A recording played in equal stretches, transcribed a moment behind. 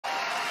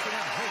Sit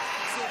down. Hey,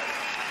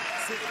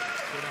 sit.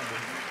 Go down, boy.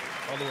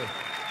 All the way.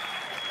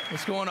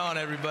 What's going on,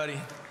 everybody?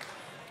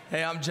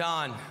 Hey, I'm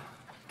Jon.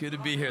 Good to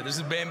be here. This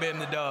is Bam Bam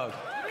the dog.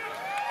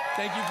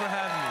 Thank you for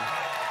having me.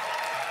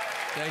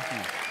 Thank you.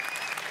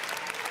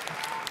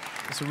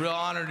 It's a real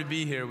honor to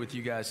be here with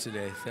you guys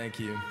today. Thank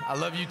you. I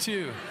love you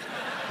too.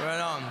 Right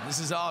on. This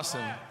is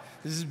awesome.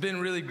 This has been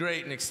really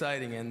great and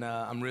exciting, and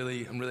I'm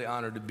really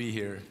honored to be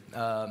here.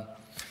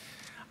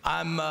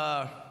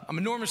 I'm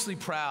enormously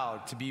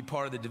proud to be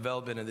part of the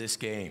development of this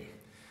game.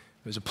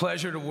 It was a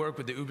pleasure to work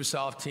with the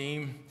Ubisoft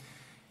team.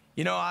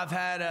 You know, I've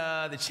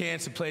had the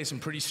chance to play some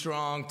pretty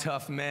strong,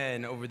 tough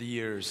men over the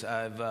years.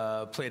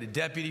 I've played a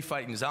deputy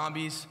fighting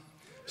zombies,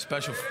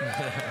 special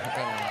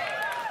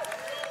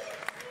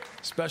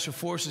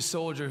forces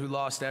soldier who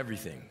lost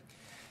everything.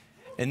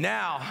 And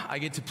now I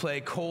get to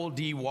play Cole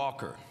D.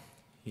 Walker.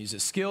 He's a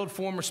skilled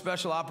former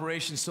special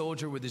operations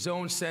soldier with his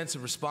own sense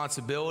of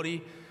responsibility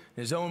and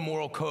his own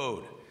moral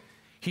code.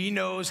 He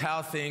knows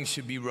how things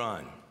should be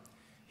run.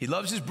 He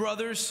loves his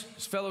brothers,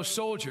 his fellow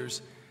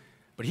soldiers,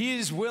 but he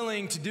is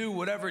willing to do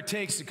whatever it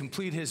takes to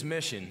complete his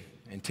mission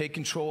and take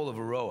control of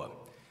Aroa.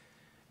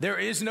 There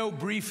is no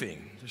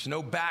briefing. There's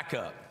no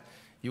backup.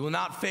 You will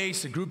not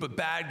face a group of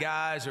bad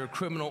guys or a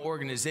criminal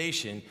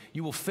organization.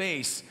 You will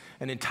face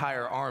an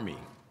entire army.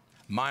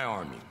 My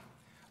army,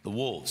 the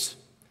Wolves.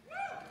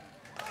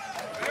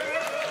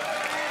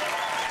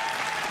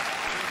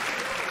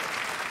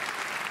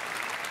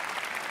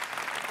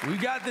 We've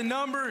got the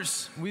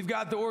numbers, we've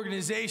got the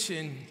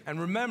organization,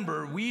 and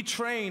remember, we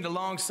trained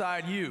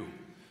alongside you.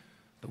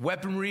 The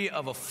weaponry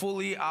of a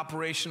fully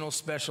operational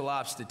special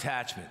ops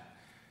detachment.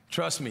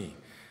 Trust me,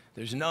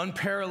 there's an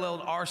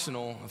unparalleled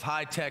arsenal of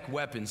high-tech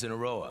weapons in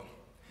Aroa.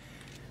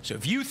 So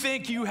if you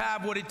think you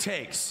have what it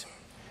takes,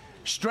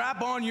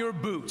 strap on your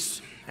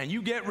boots and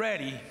you get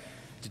ready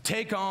to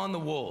take on the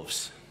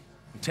Wolves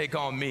and take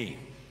on me.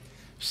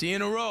 See you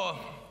in Aroa.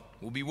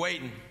 We'll be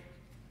waiting.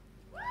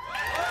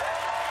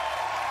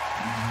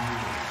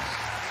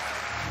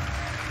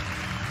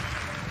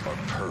 Are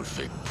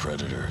perfect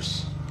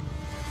predators.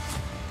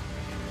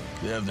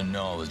 They have the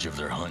knowledge of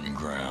their hunting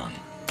ground,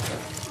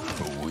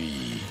 but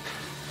we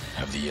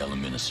have the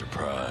element of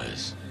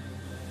surprise.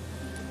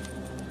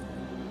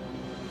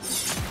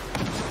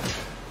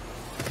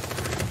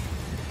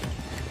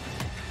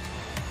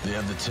 They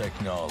have the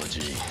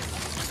technology,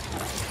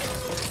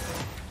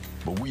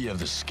 but we have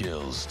the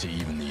skills to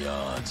even the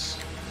odds.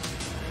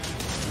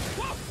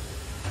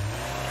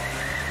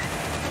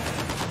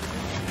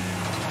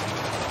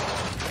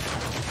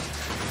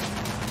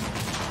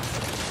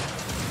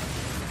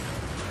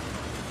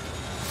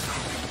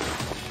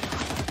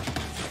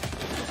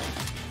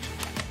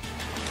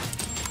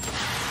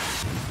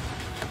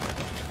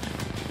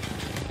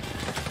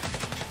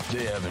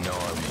 They have an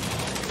army,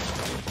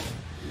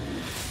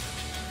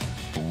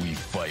 but we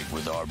fight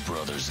with our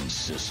brothers and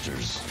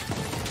sisters.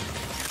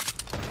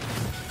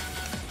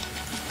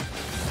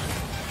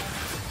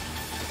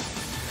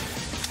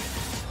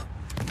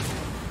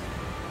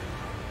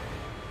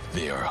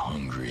 They are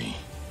hungry,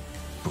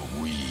 but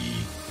we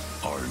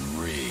are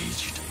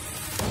enraged.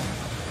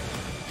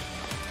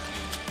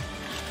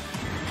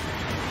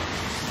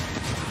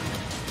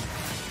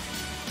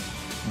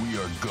 We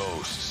are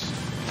ghosts.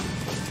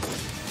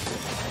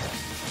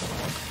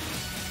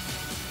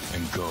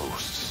 And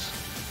ghosts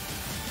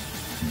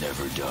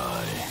never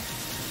die.